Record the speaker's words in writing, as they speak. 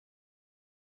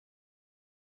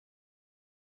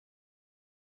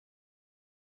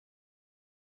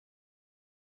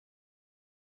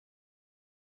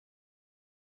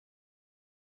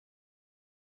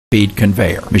feed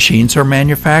conveyor. Machines are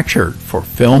manufactured for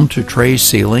film-to-tray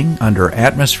sealing under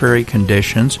atmospheric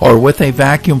conditions or with a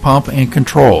vacuum pump and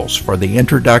controls for the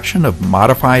introduction of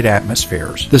modified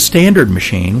atmospheres. The standard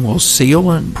machine will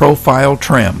seal and profile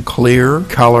trim clear,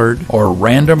 colored, or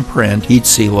random print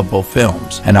heat-sealable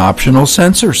films. An optional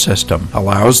sensor system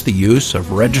allows the use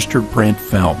of registered print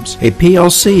films. A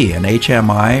PLC and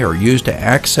HMI are used to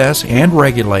access and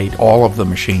regulate all of the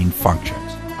machine functions.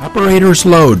 Operators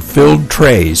load filled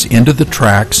trays into the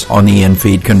tracks on the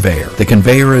in-feed conveyor. The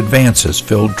conveyor advances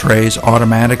filled trays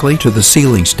automatically to the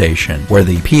sealing station, where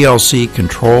the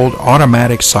PLC-controlled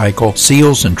automatic cycle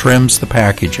seals and trims the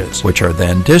packages, which are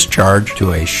then discharged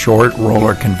to a short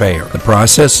roller conveyor. The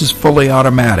process is fully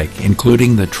automatic,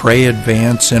 including the tray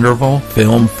advance interval,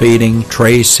 film feeding,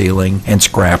 tray sealing, and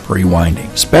scrap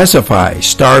rewinding. Specify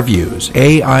Starview's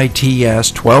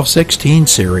AITS 1216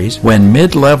 series when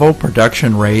mid-level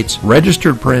production rates,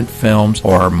 registered print films,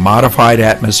 or modified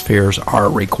atmospheres are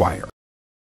required.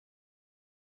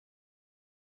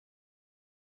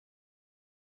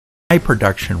 High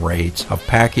production rates of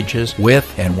packages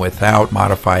with and without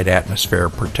modified atmosphere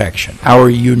protection. Our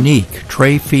unique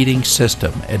tray feeding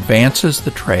system advances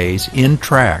the trays in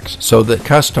tracks so that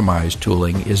customized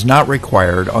tooling is not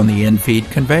required on the in-feed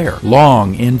conveyor.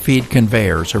 Long in-feed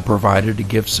conveyors are provided to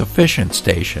give sufficient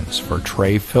stations for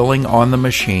tray filling on the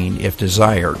machine if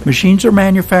desired. Machines are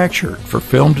manufactured for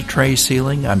film-to-tray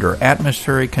sealing under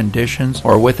atmospheric conditions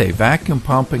or with a vacuum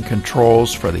pump and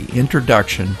controls for the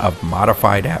introduction of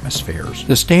modified atmospheres.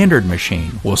 The standard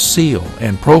machine will seal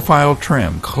and profile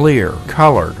trim clear,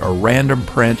 colored, or random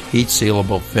print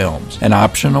heat-sealable films. An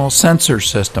optional sensor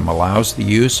system allows the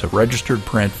use of registered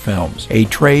print films. A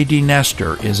tray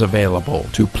denester is available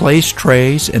to place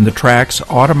trays in the tracks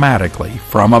automatically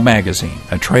from a magazine.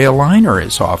 A tray aligner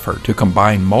is offered to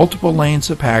combine multiple lanes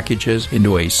of packages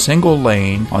into a single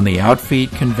lane on the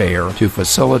outfeed conveyor to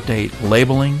facilitate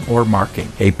labeling or marking.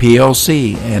 A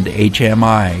PLC and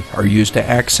HMI are used to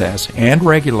access and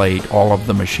regulate all of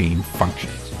the machine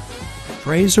functions.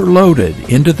 Trays are loaded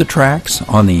into the tracks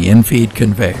on the in-feed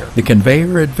conveyor. The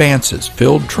conveyor advances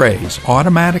filled trays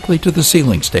automatically to the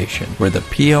sealing station, where the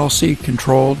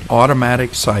PLC-controlled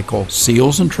automatic cycle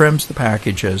seals and trims the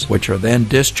packages, which are then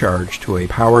discharged to a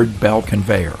powered belt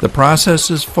conveyor. The process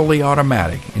is fully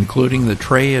automatic, including the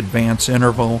tray advance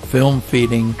interval, film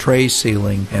feeding, tray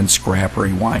sealing, and scrap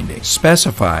rewinding.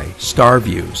 Specify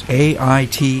Starview's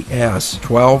AITS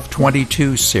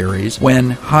 1222 series when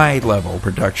high-level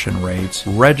production rates,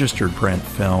 registered print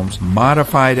films,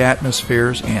 modified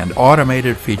atmospheres, and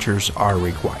automated features are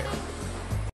required.